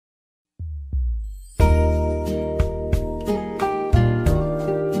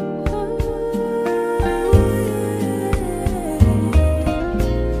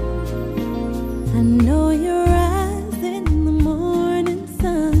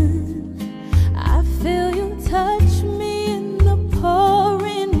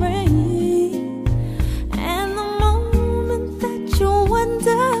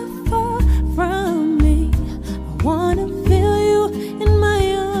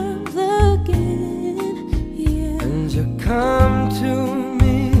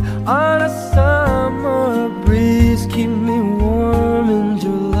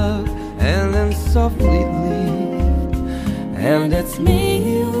fleetly, and it's me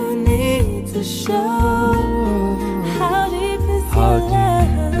you need to show. How deep is your love?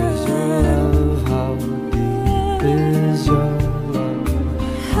 How deep is your love?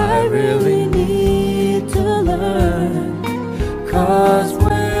 I really need to learn, 'cause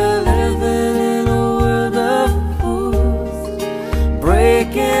we're living in a world of fools,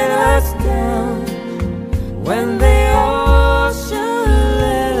 breaking us down when they all should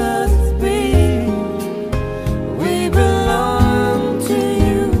let us be. We belong to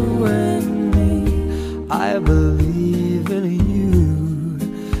you and me. I believe in you.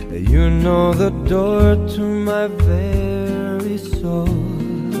 You know the door to my very soul.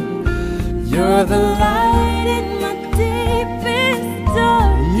 You're the light in my deepest,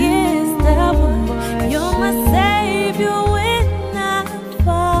 darkest hour. You're my savior when I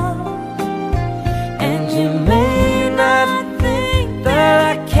fall. And you may not think that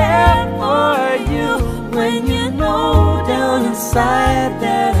I care for you, when you know down inside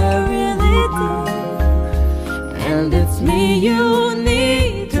that I really do. And it's me you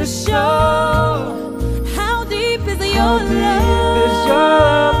need to show. How deep is your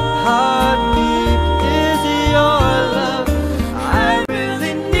love? How deep is your love? I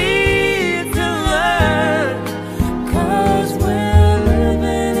really need to learn, 'cause we're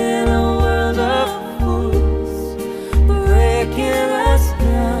living in a world of fools, breaking us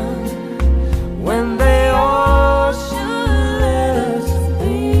down when they all should let us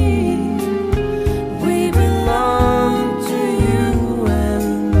be. We belong to you and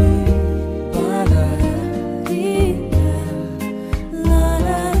me. Ba-da-dee-da,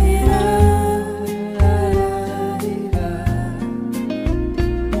 la-da-dee-da, la-da-dee-da.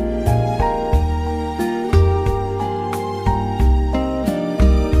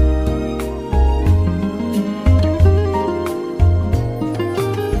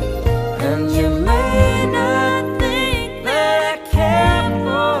 And you may not think that I care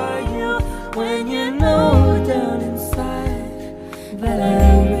for you, when you know down inside that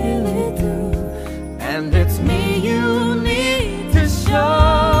I really do. And it's me you need to show.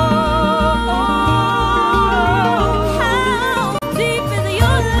 How deep is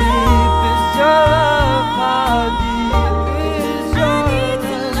your love? How deep is your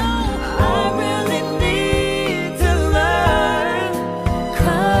love? I really need to learn,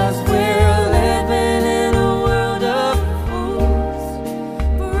 'cause we're living in a world of fools,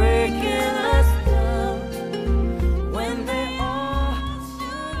 breaking us down when they all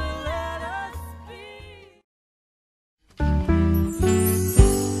should let us be.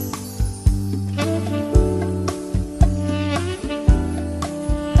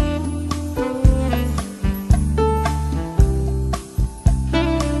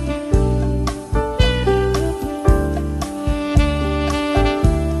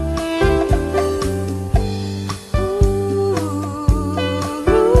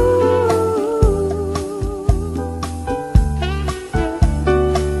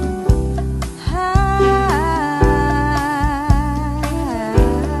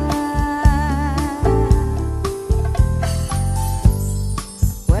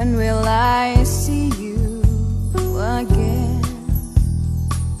 When will I see you again?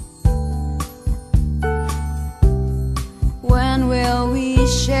 When will we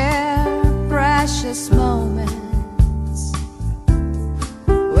share precious moments?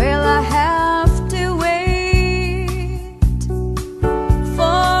 Will I have to wait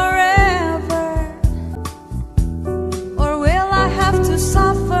forever? Or will I have to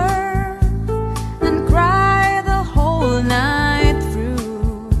suffer and cry the whole night through?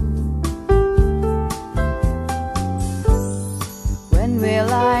 When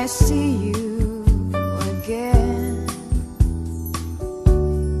will I see you again?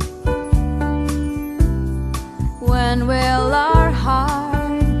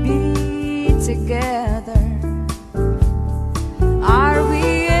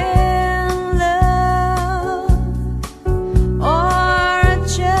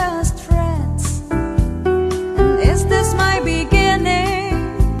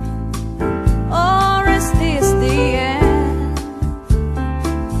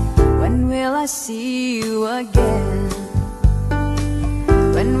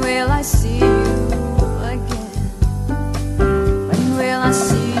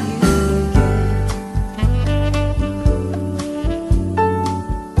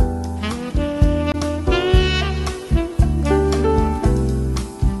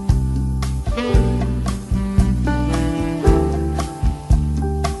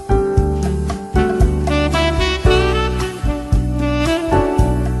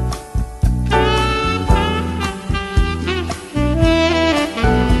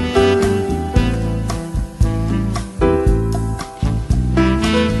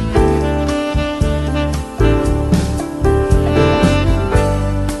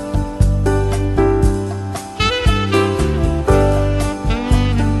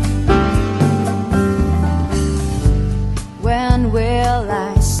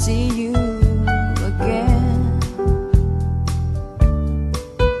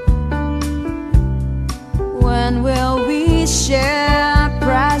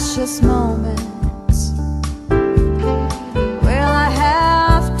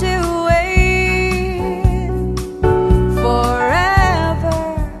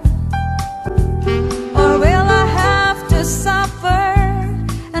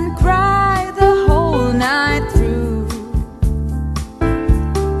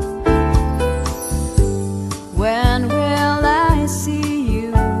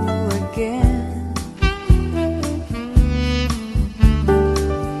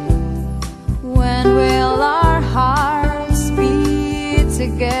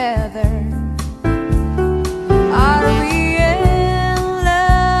 together. Are we in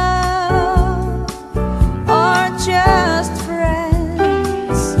love or just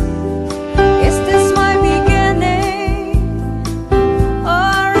friends? Is this my beginning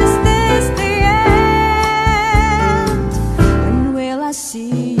or is this the end? When will I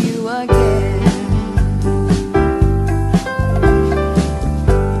see you again?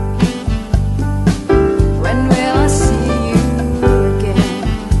 When will I see you again?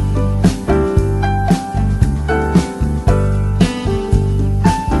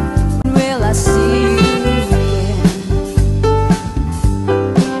 When will I see you again?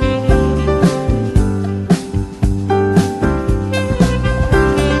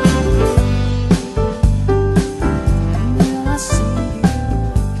 When will I see you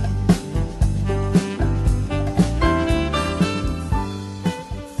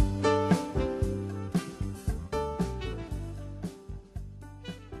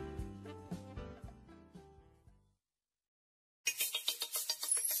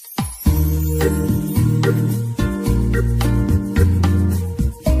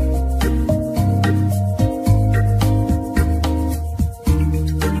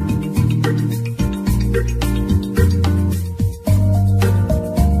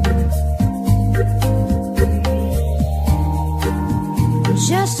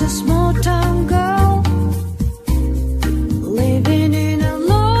just a small town girl living in a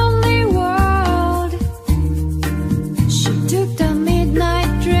lonely world. She took the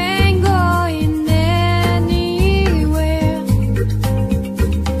midnight train going anywhere.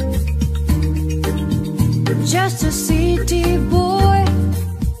 Just a city boy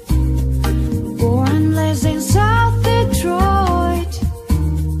born less in South Detroit.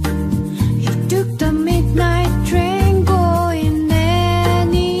 He took the midnight train going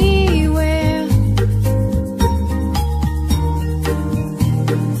anywhere.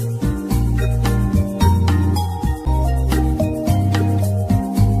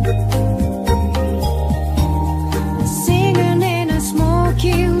 Singing in a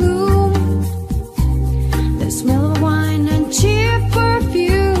smoky room, the smell of wine and cheap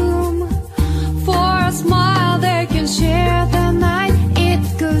perfume. For a smile they can share the night. It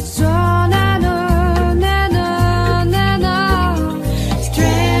goes on and on and on and on.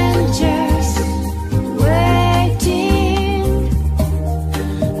 Strangers waiting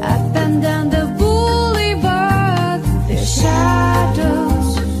up and down the boulevard. Their shadows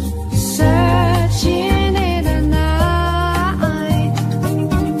searching in the night.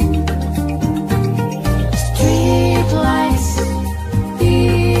 Street lights,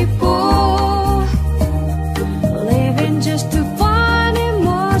 people living just to find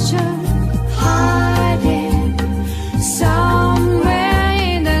emotion, hiding somewhere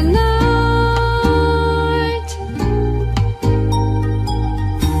in the night.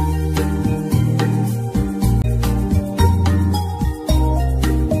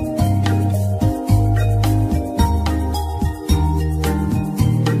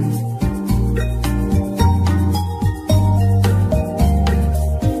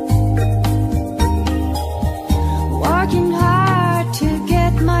 Working hard to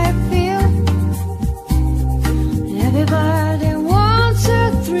get my fill. Everybody wants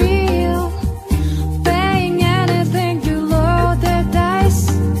a thrill. Paying anything to load the dice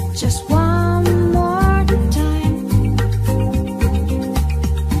just one more time.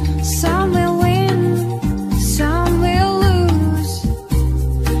 Some will win, some will lose.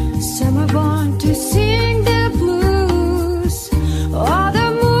 Some are born to sing the blues. Oh, the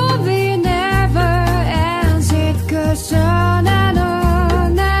movie never ends. It goes on and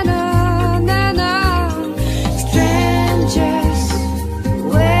on and on and on. Strangers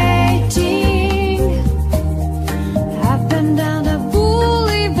waiting up and down the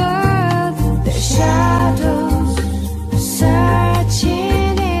boulevard. Their shadows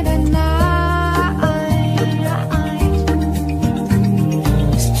searching in the night.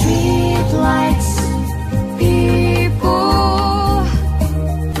 Street lights, people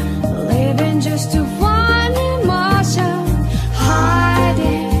living just to find emotion,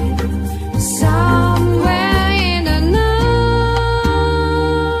 hiding somewhere in the night.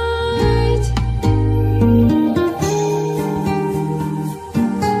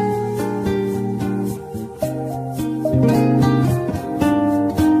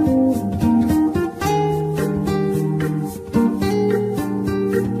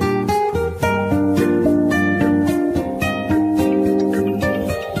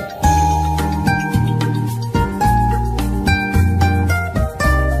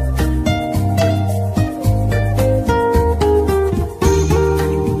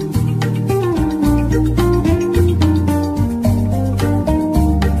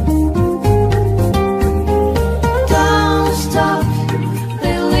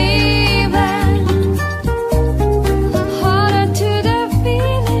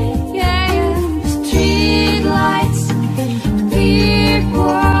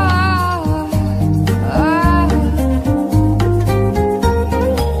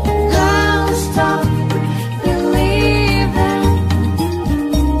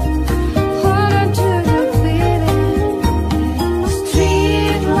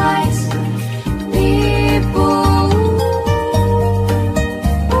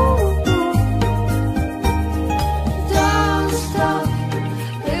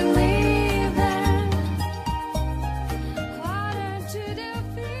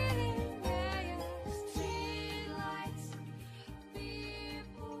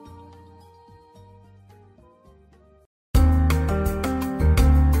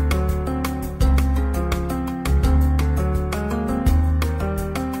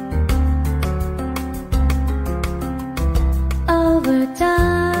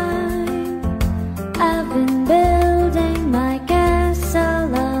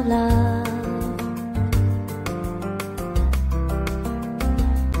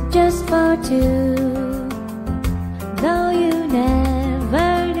 just for two. Though you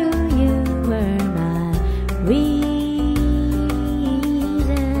never knew you were my reason.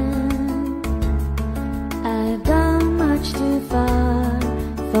 I've gone much too far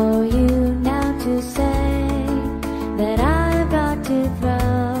for you now to say that I've got to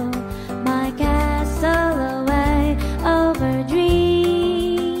throw my castle away over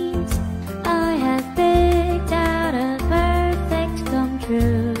dreams I have picked out a perfect come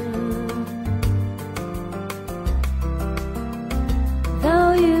true.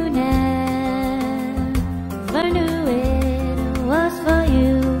 Though you never knew it was for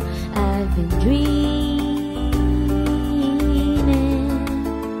you, I've been dreaming.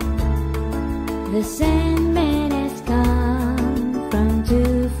 The Sandman has come from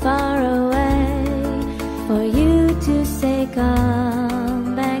too far away for you to say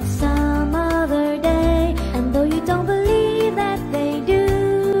come back some other day. And though you don't believe that they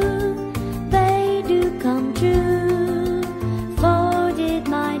do come true. For did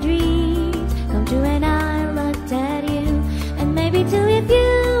my dreams come true when I looked at you? And maybe too, if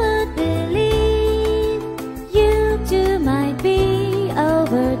you would believe, you too might be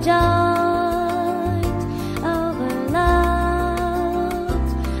overjoyed, overloved,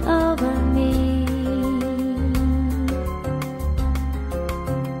 over me.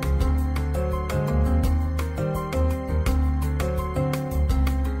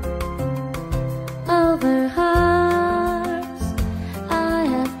 Over hearts I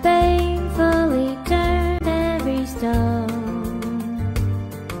have painfully turned every stone,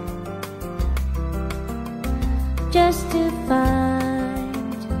 just to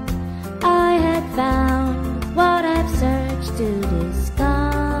find I had found what I've searched to discover.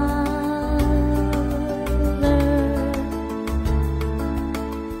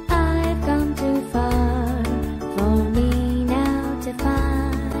 I've come too far for me now to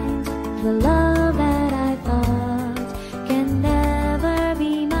find the love that I thought can never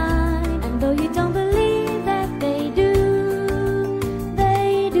be mine. And though you don't believe that they do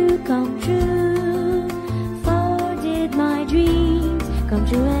come true. For did my dreams come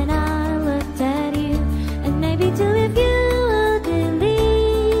true when I looked at you? And maybe too, if you would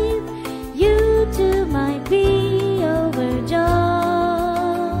believe, you too might be overjoyed,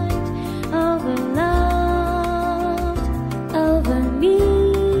 overloved, over me.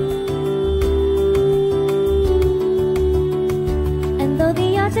 And though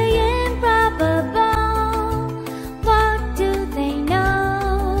the odds are improbable, what do they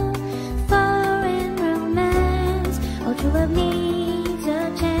know? For in romance, all true love needs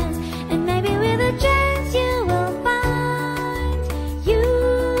a chance. And maybe with a chance you will find you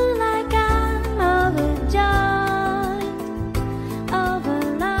like I'm overjoyed,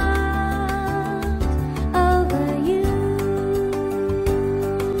 overloved, over you.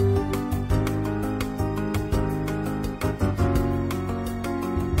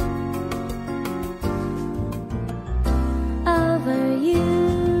 Over you.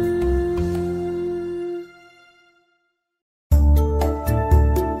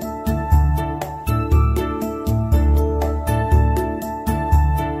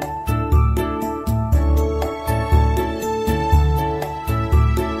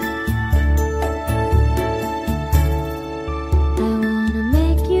 I wanna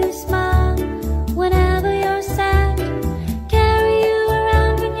make you smile whenever you're sad, carry you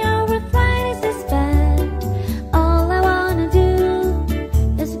around when your arthritis is bad. All I wanna do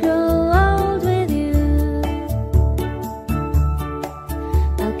is grow old with you.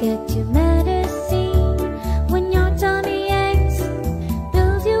 I'll get you medicine when your tummy aches,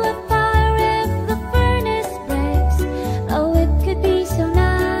 build you a fire if the furnace breaks. Oh, it could be so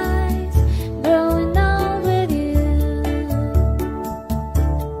nice growing old with you.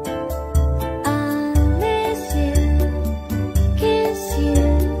 I'll miss you, kiss you,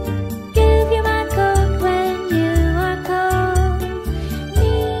 give you my coat when you are cold,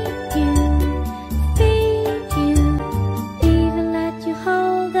 need you, feed you, even let you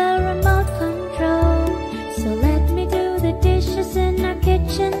hold the remote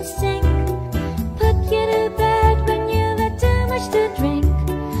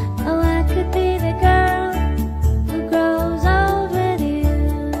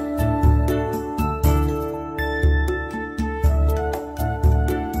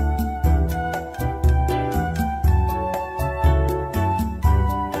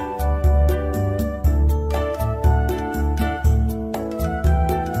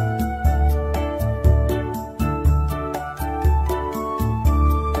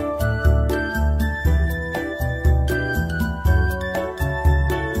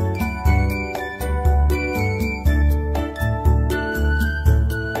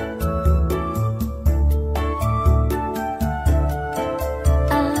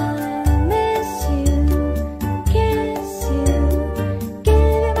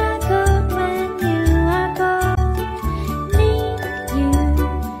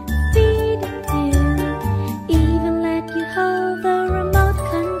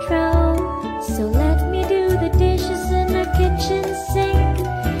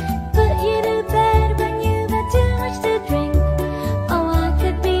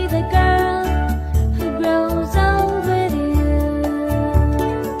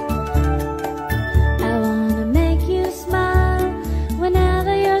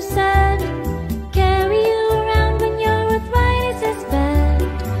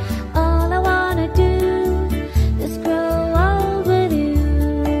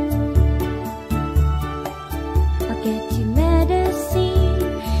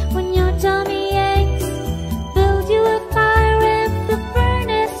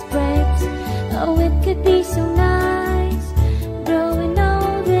it'd be so nice growing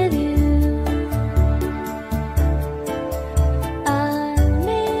old with you. I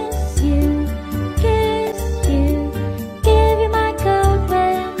miss you, kiss you, give you my coat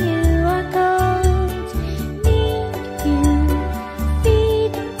when you are cold, need you,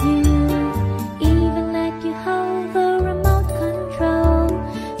 feed you, even let you hold the remote control.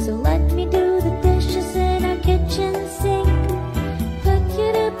 So let me do the dishes in our kitchen sink, put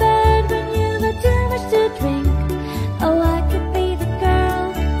you to bed when you've had too much to drink. Oh, I could be the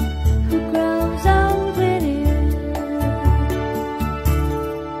girl who grows old with you.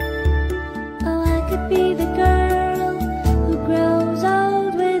 Oh, I could be the girl who grows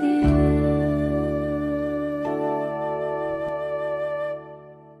old with you.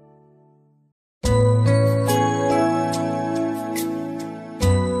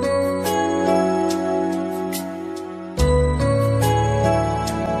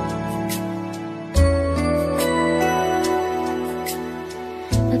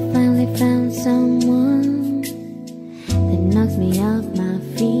 I finally found someone that knocks me off my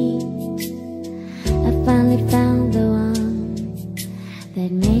feet. I finally found the one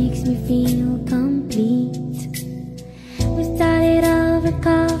that makes me feel complete. We started over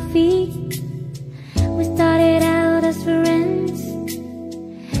coffee. We started out as friends.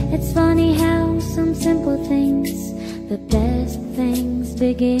 It's funny how some simple things, the best things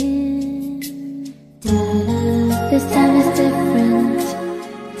begin. This time is different.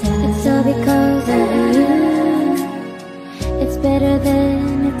 It's all because of you. It's better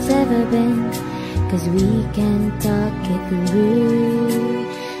than it's ever been, 'cause we can talk it through.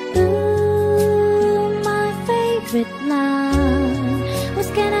 Ooh, my favorite line was,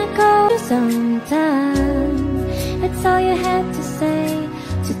 can I call you sometime? It's all you had to say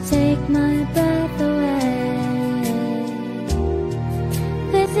to take my breath away.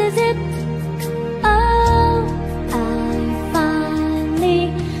 This is it. Oh,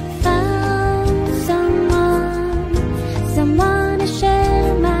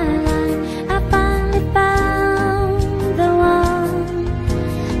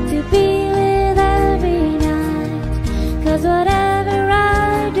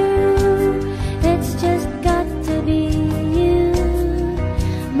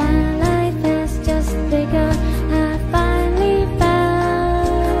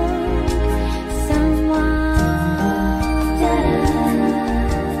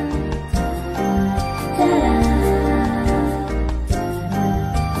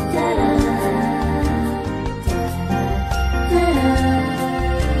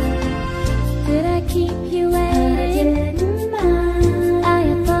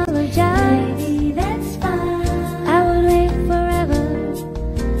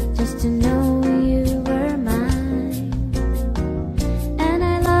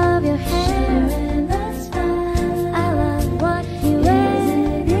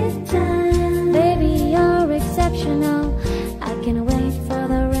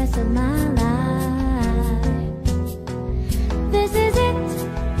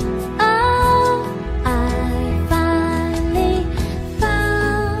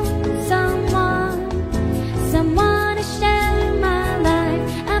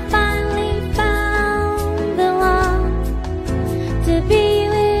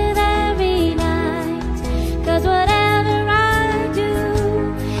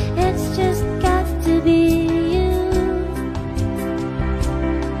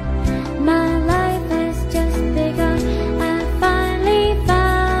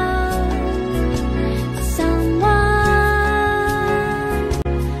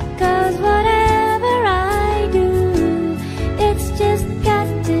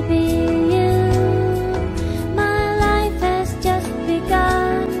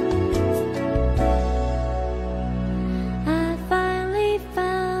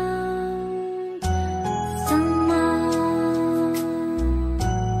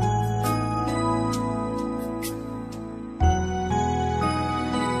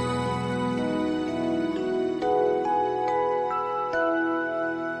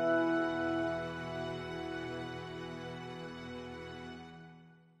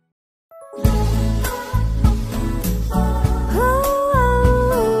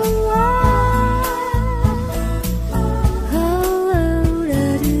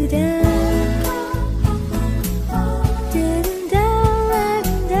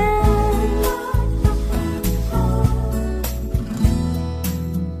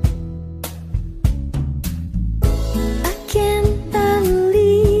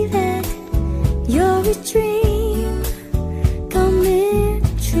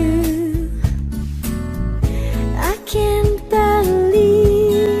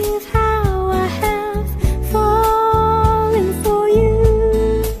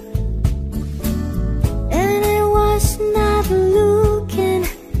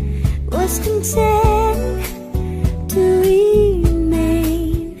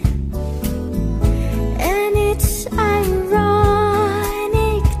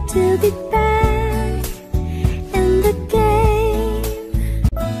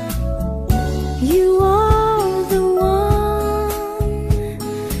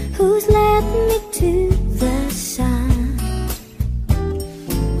 to the sun.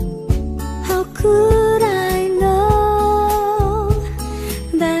 How could I know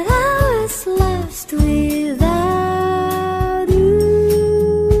that I was lost without you?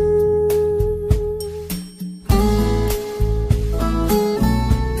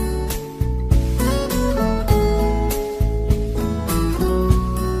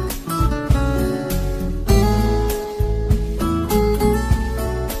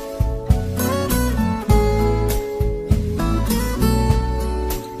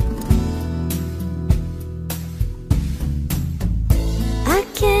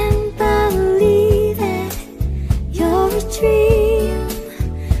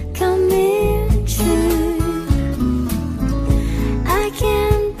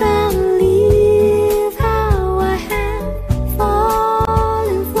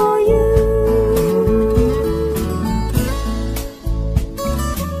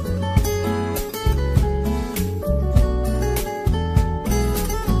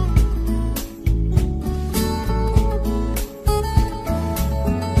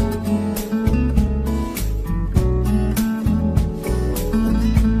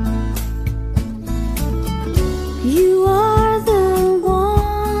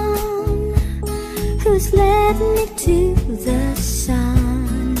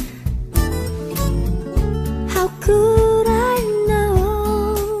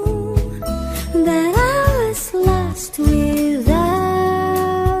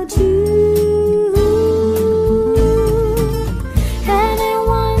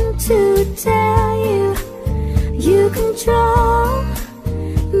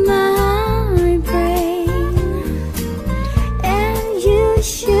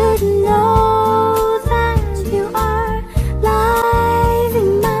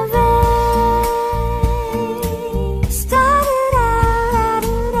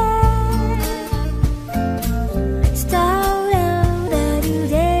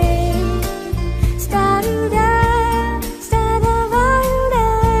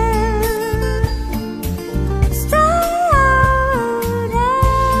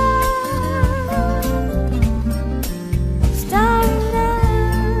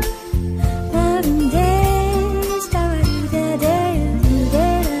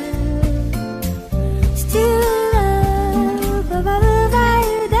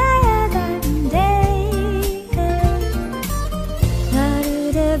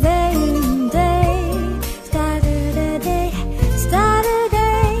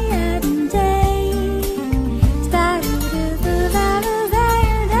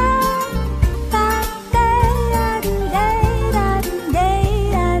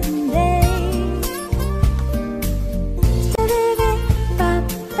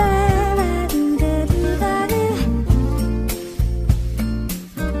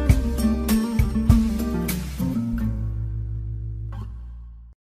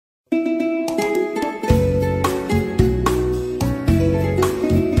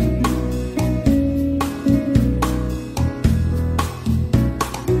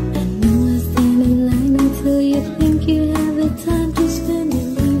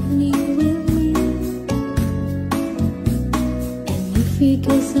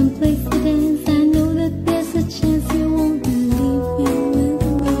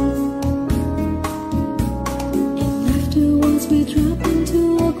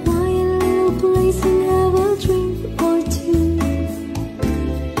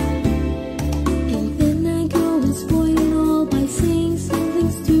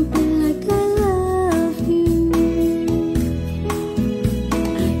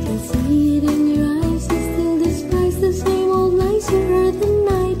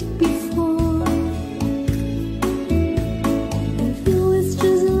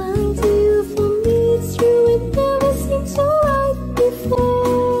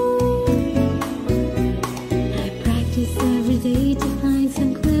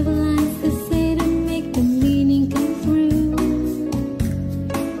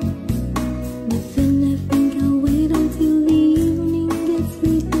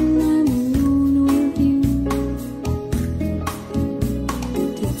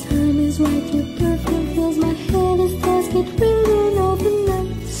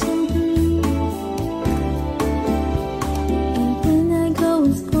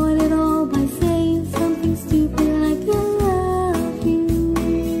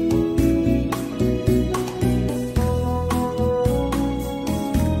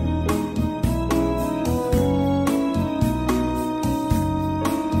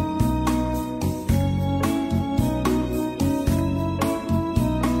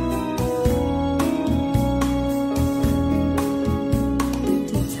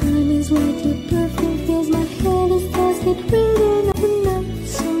 reading of the night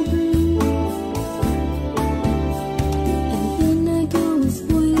so blue. And then I go and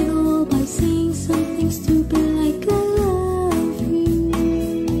spoil it all by saying something stupid like I love you.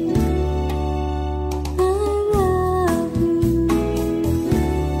 I love you.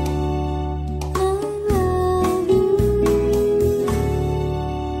 I love you.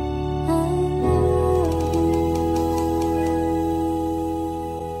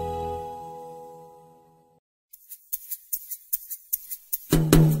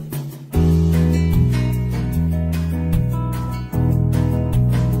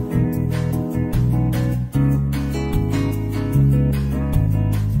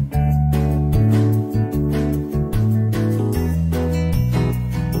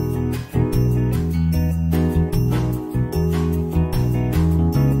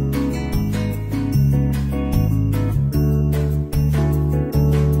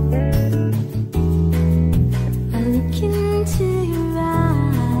 I look into your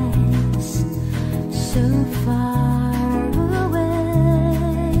eyes, so far away.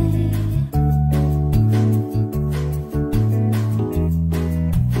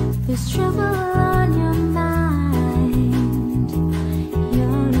 There's trouble on your mind,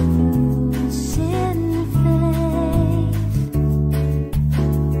 you're losing faith.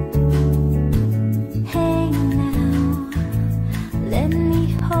 Hey now, let me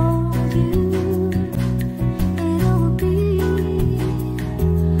hold you. It'll be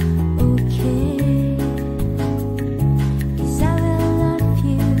okay, 'cause I will love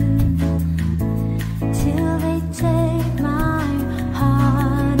you till they take my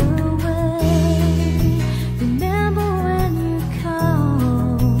heart away.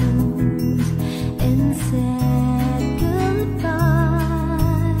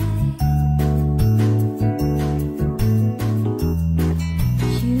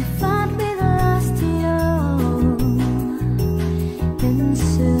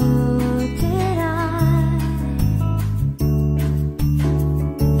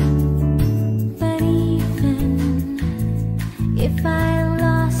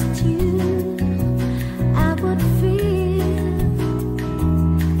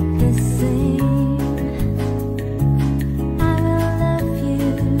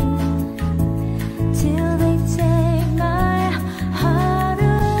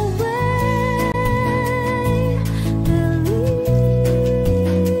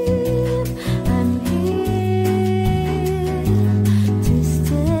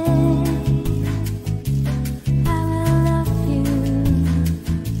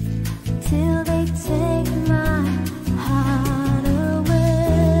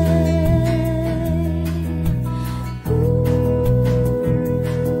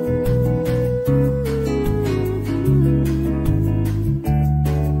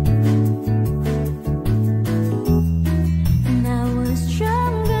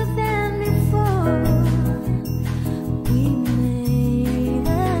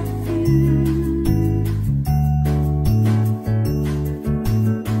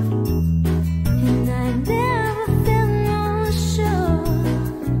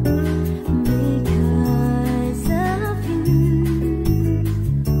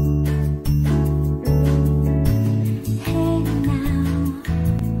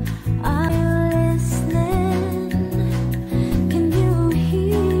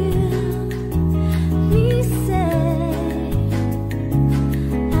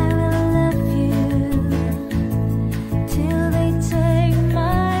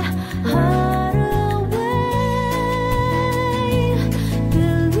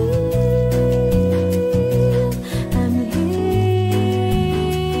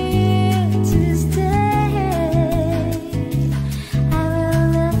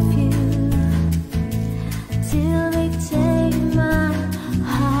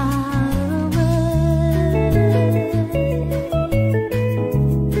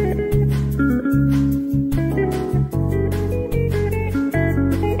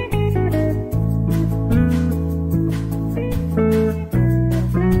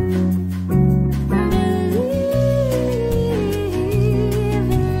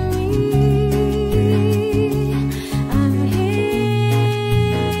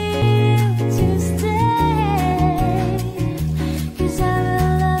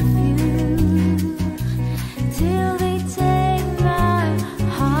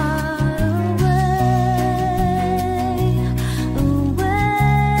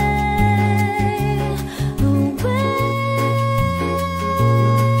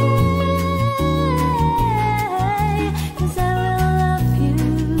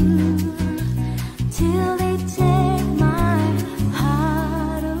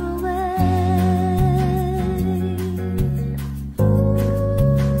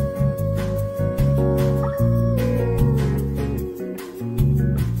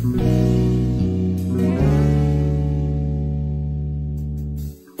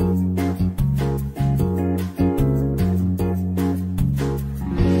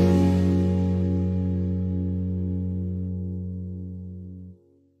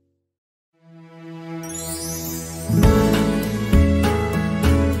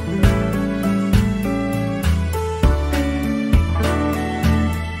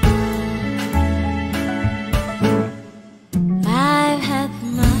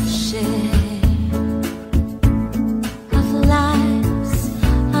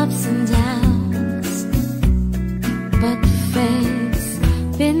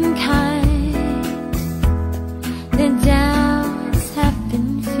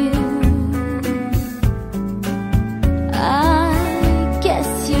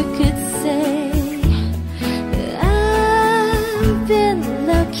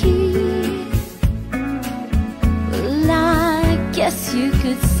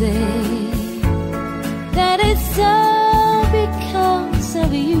 say that it's all because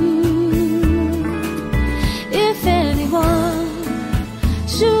of you. If anyone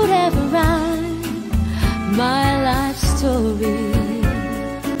should ever write my life story,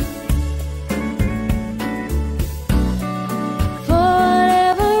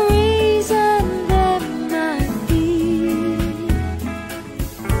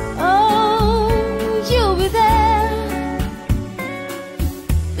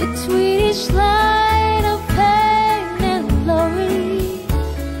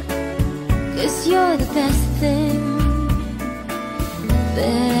 you're the best thing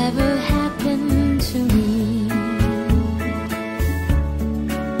that ever happened to me.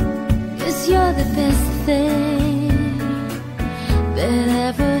 'Cause you're the best thing that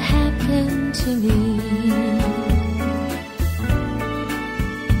ever happened to me.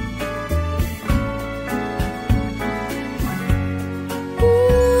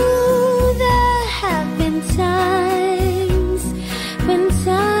 Ooh, there have been times when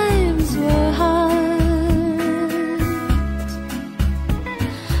times were hard,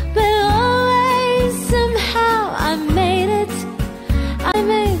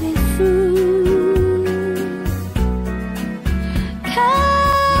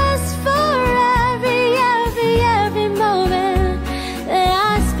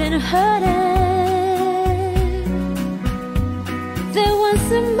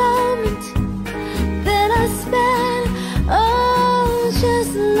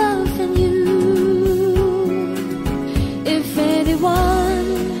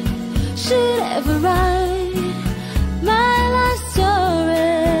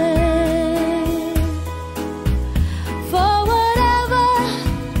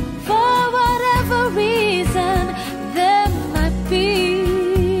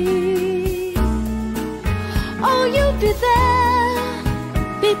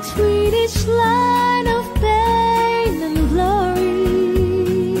 between each line of pain and glory.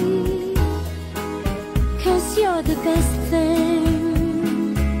 'Cause you're the best thing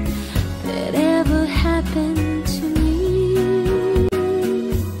that ever happened to me.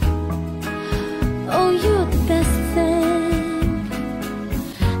 Oh, you're the best thing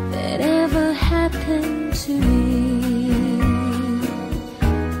that ever happened to me.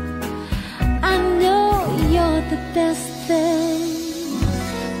 I know you're the best thing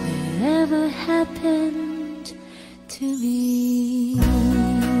ever happened to me.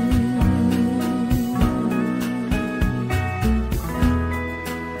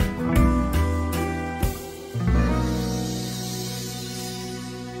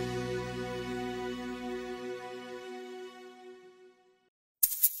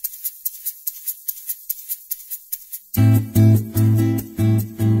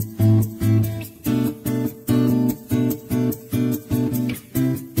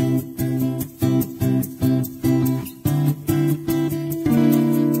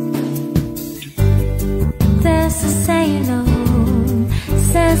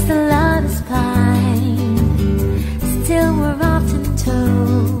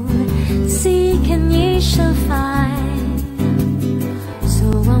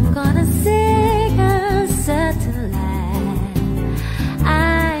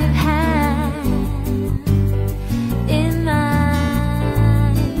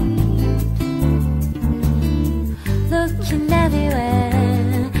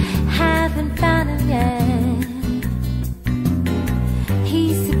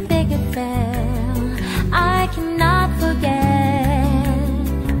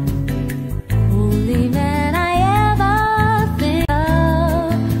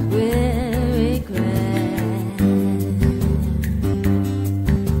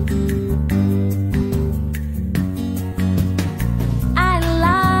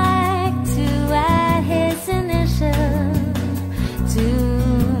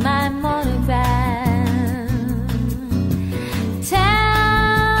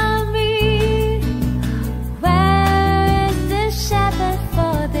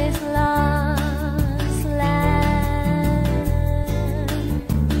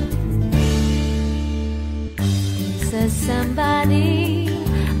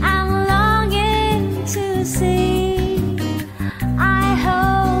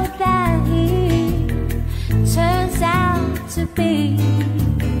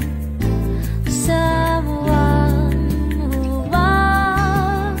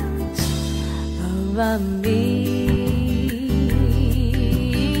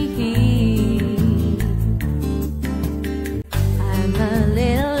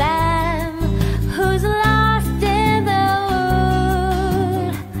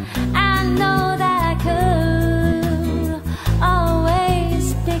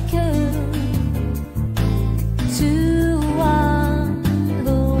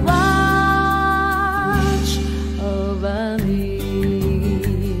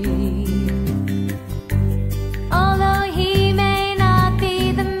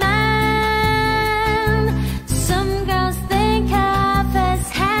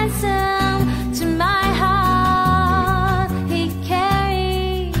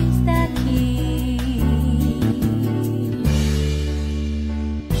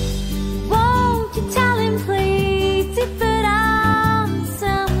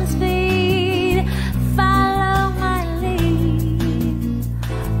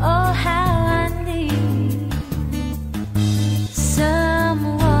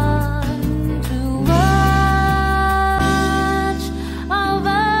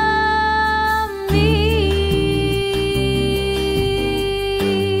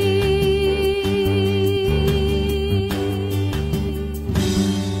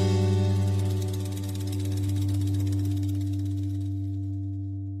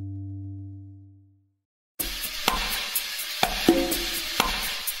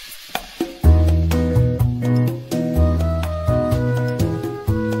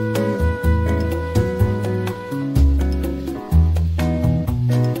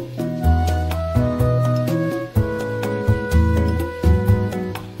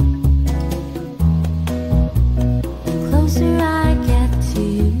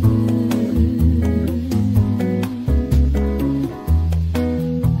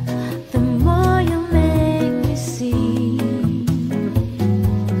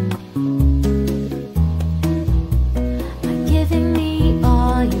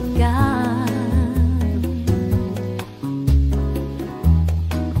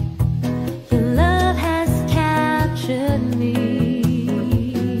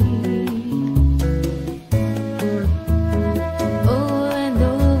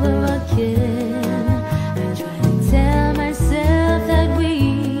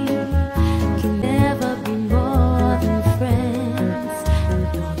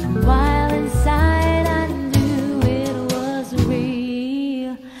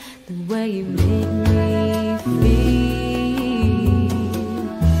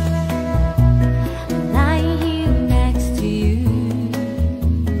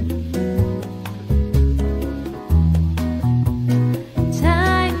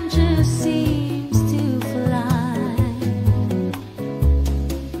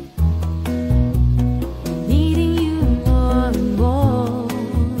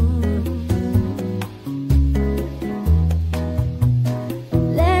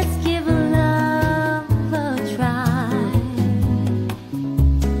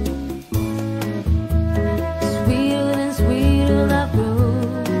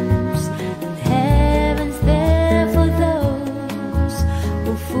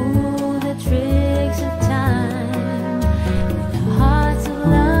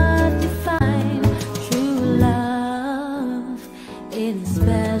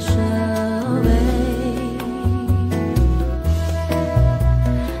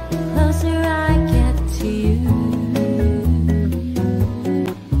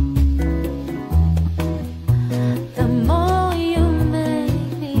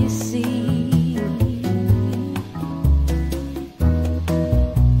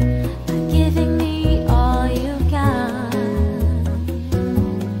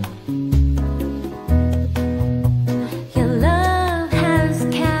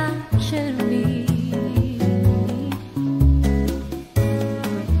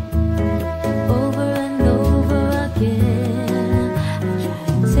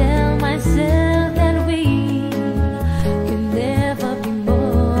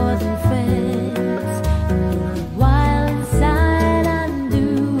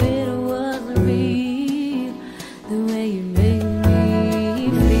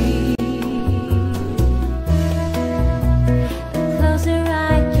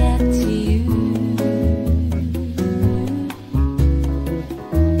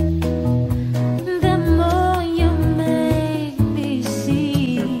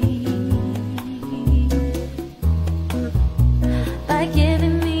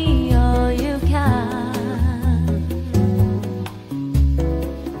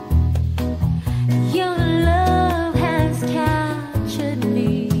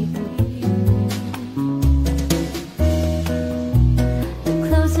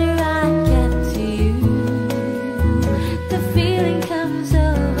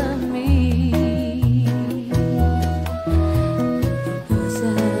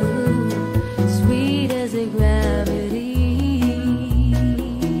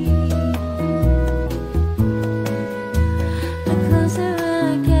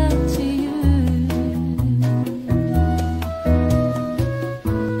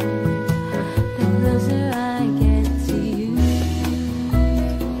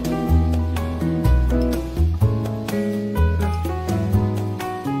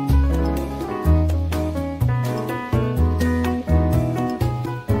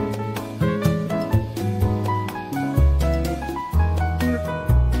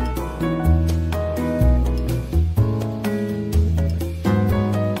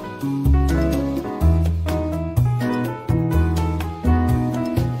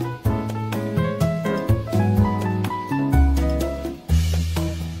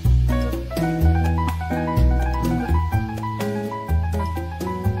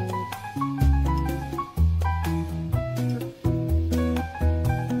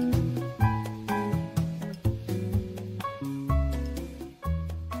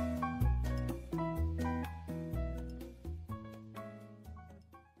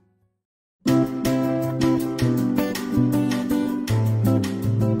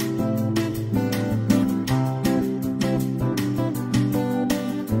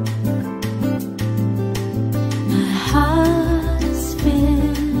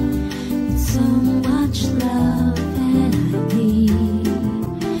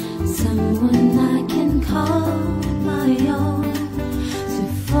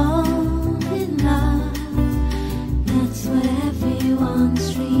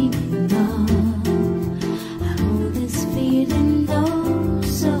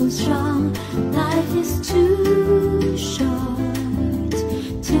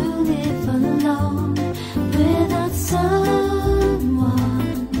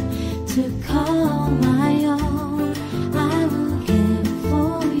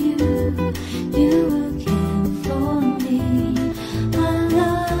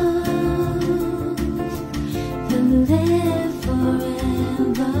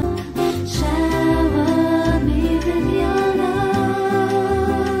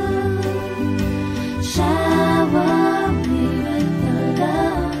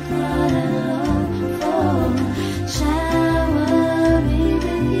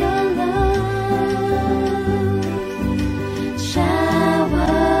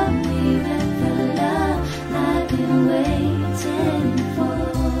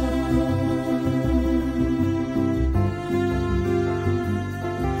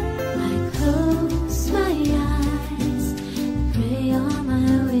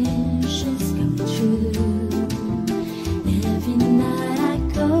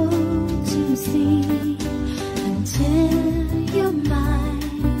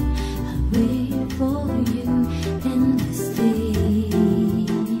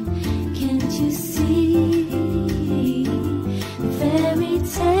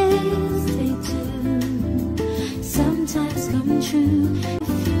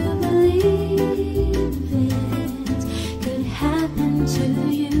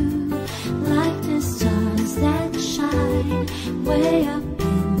 way up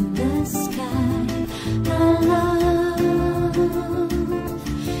in the sky. A love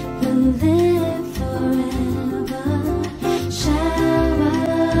will live forever.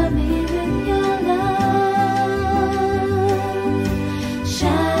 Shower me with your love.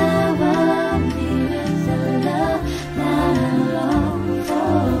 Shower me with the love that I long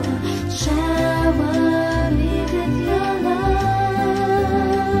for. Shower me with your love.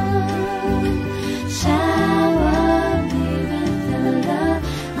 Shower me with the love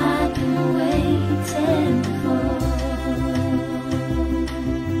I've been waiting for.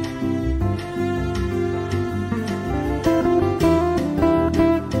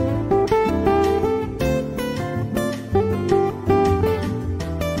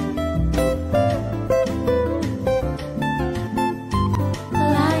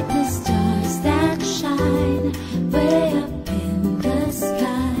 Like the stars that shine way up in the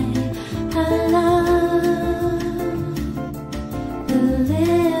sky. A love will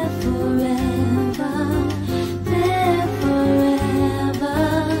live forever, live forever.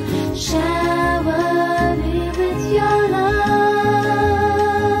 Shower me with your love.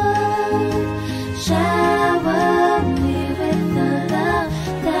 Shower me with the love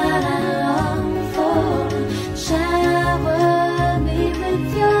that I long for. Shower me with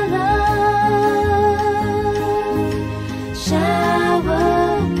your love.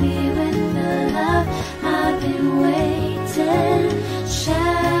 Shower me with the love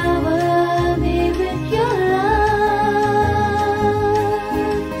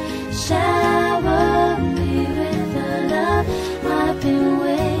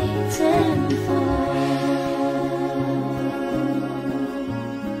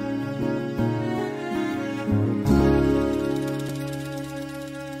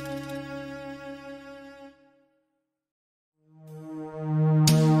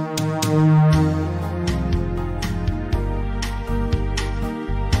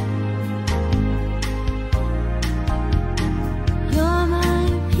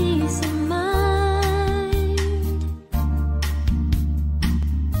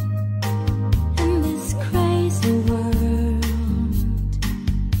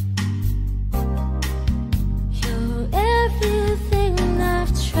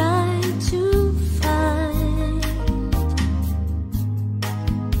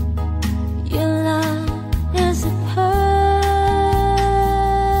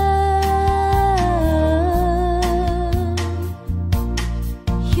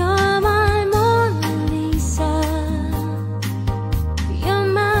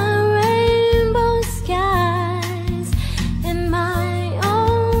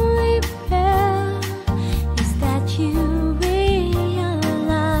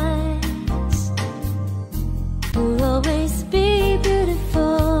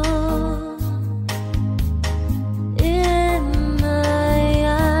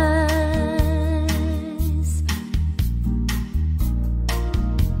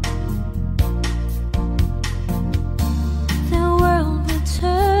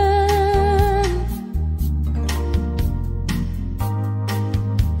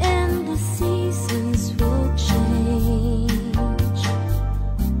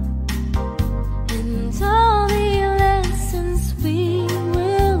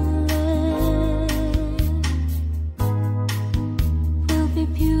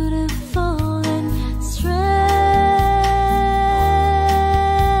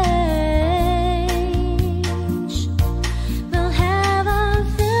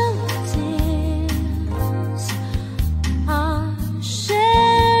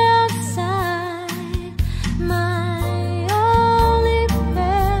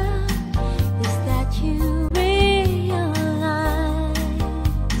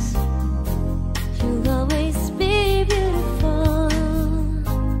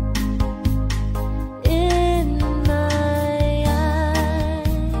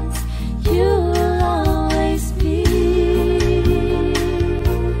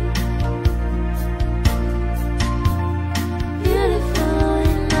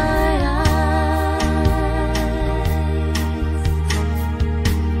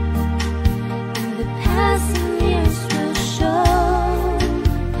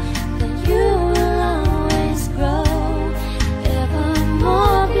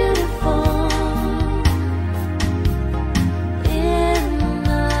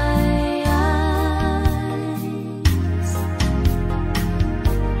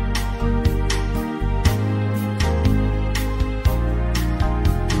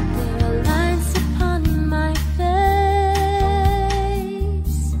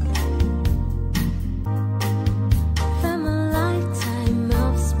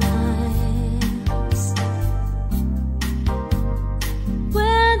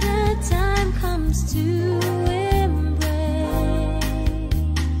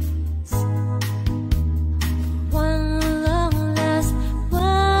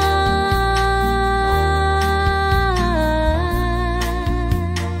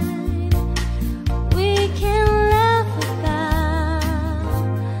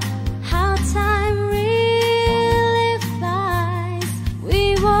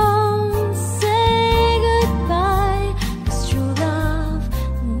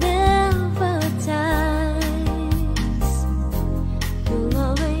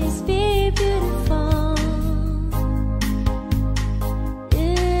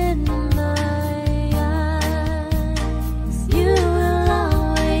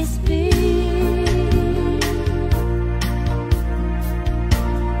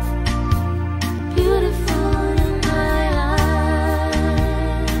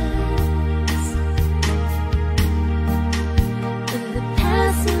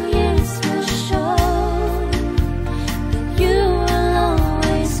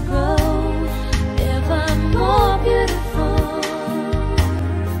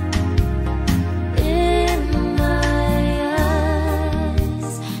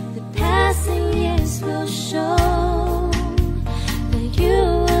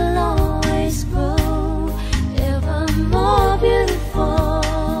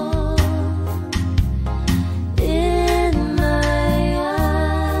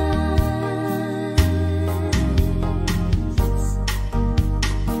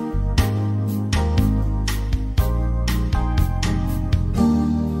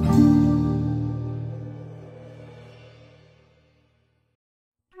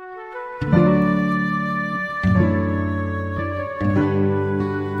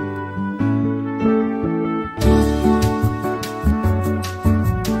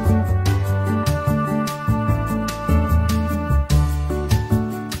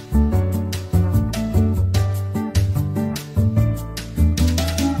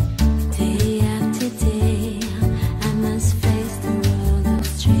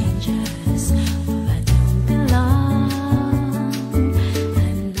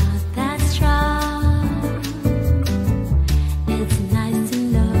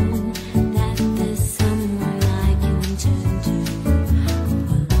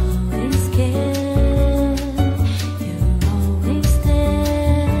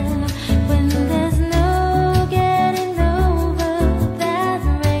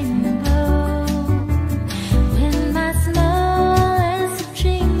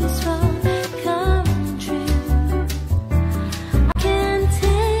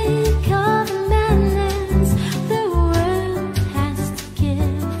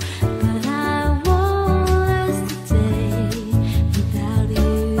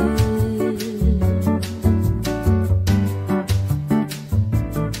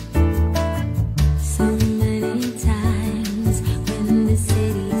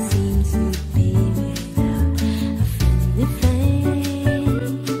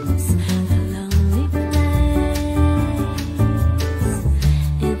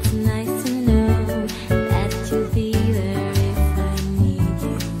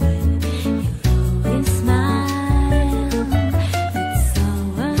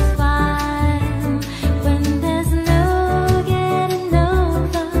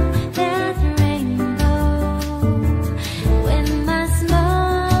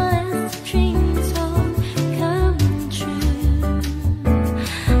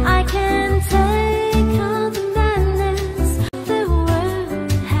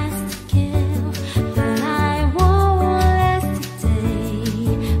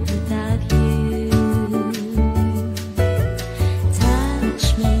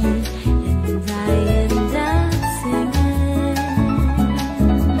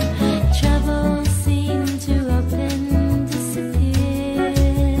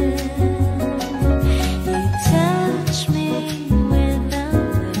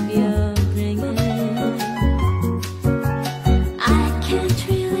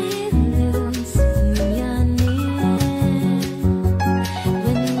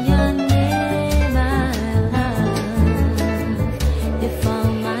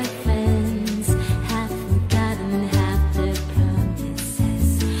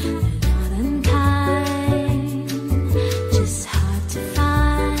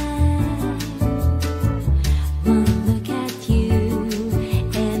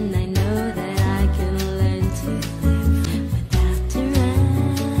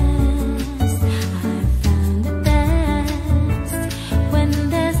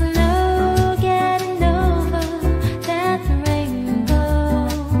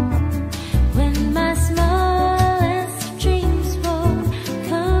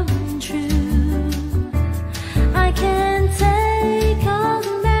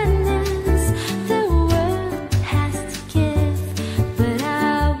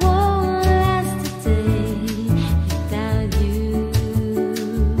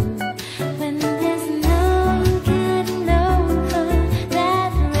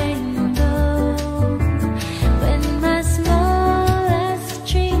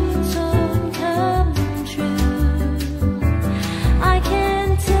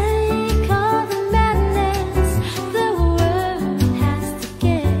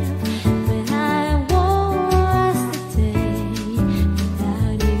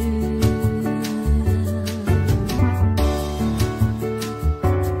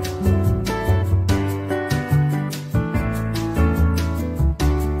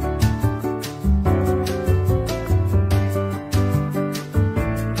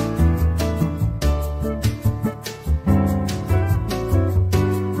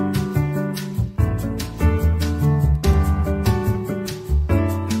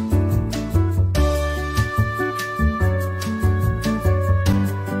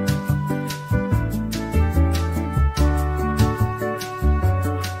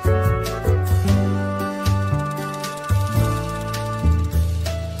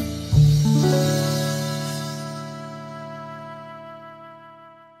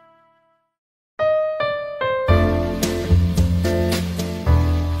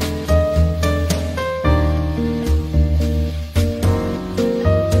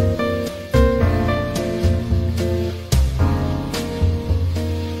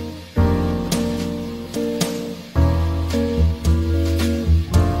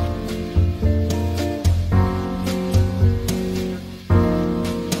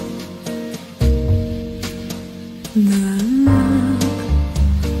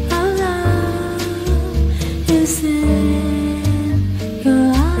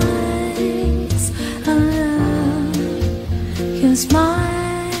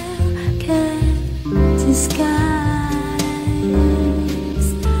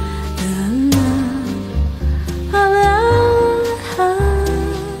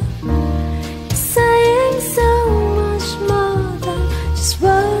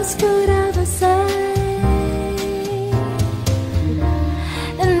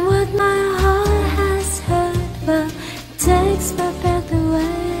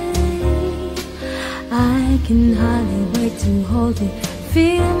can hardly wait to hold you,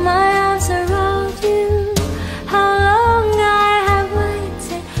 feel my arms around you. How long I have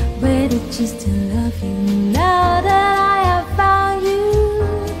waited just to love you. Now that I have found you,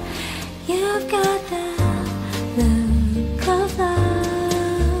 you've got that look of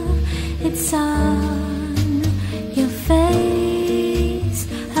love. It's on your face,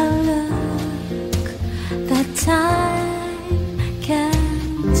 a look that time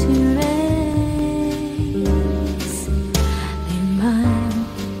can't erase. Remind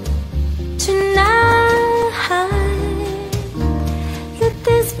tonight that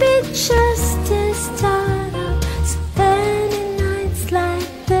this be just the start of so many nights like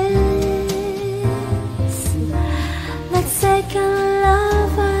this. Let's take a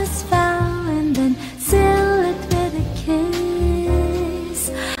lover's vow and then seal it with a kiss.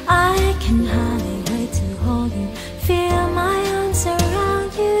 I can hardly wait to hold you, feel my arms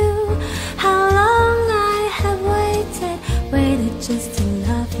around you. How long I have waited just to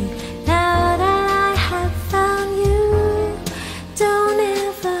love you. Now that I have found you, don't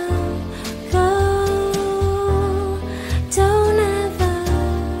ever go.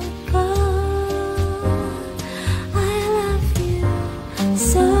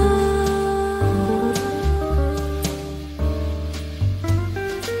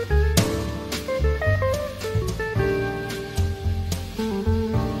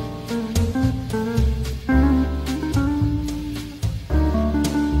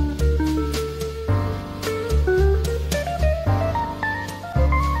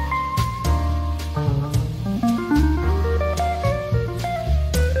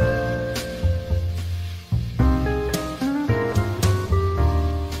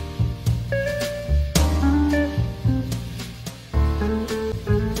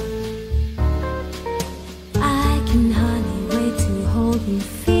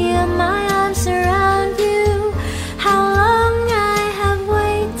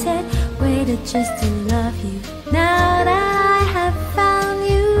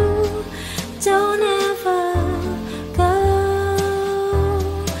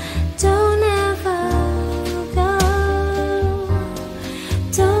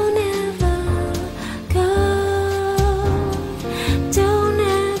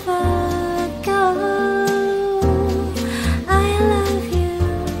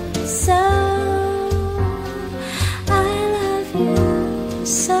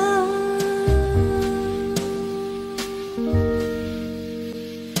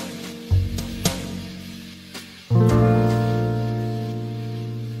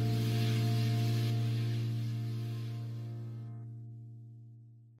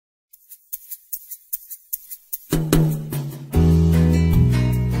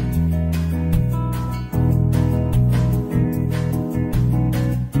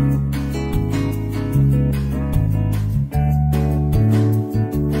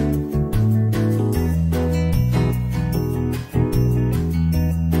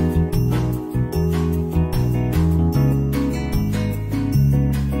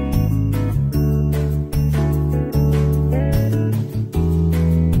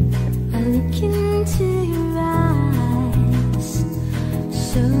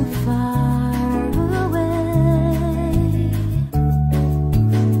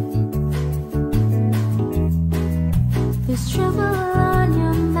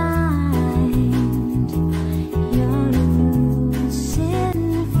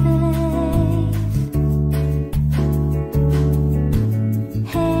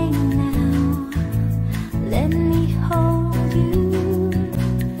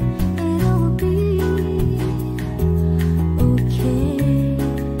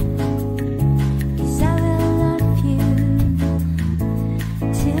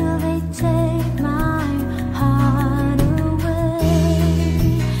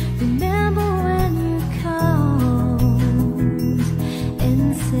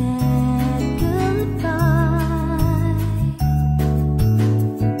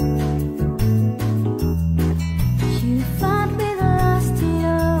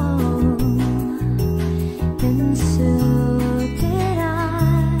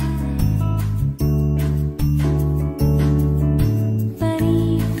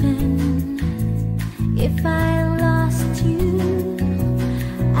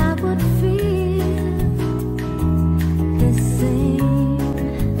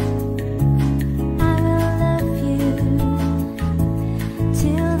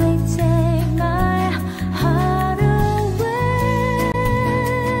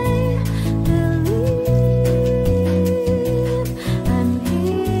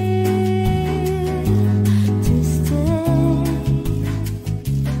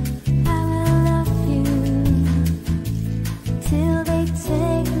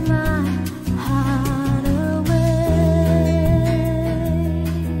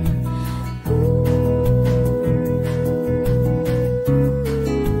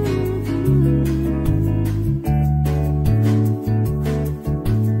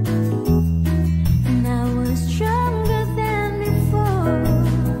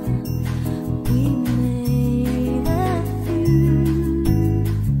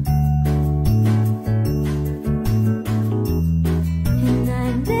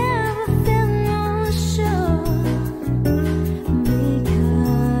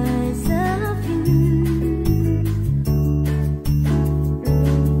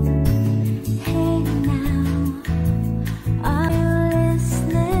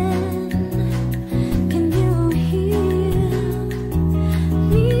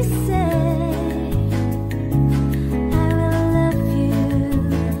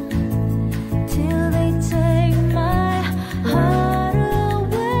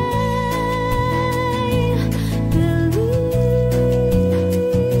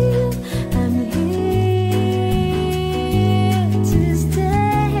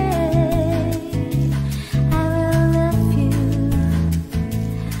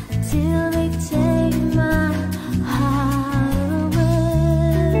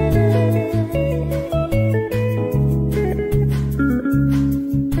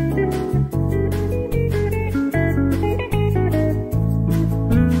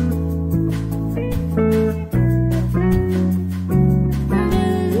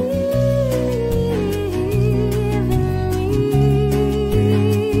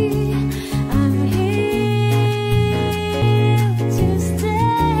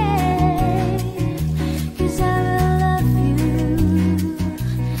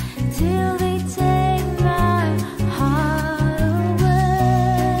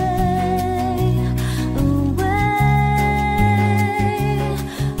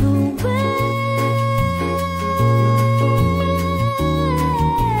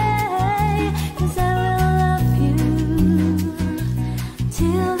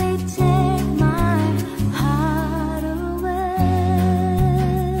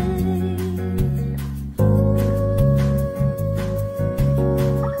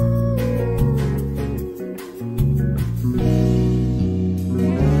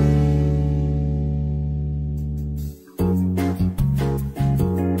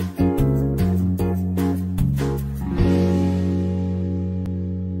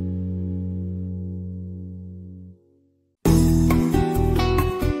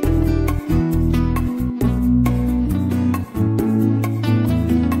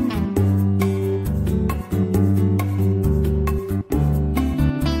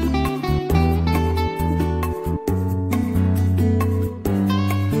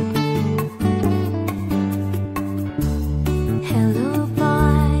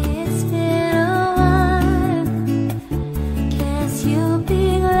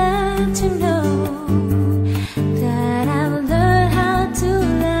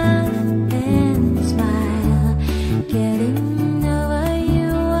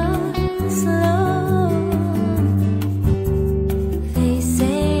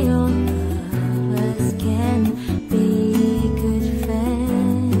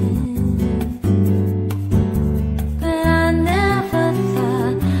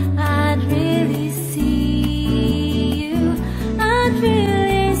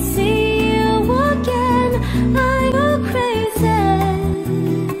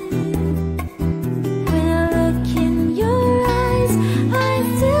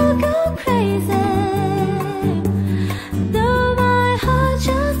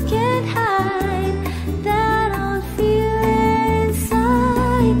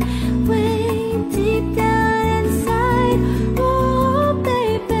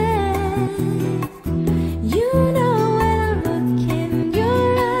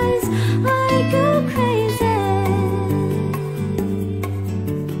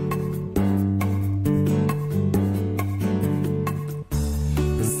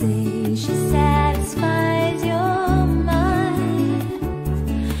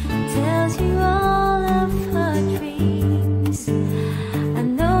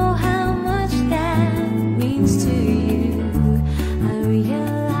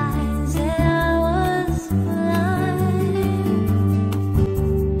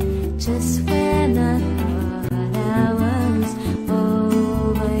 just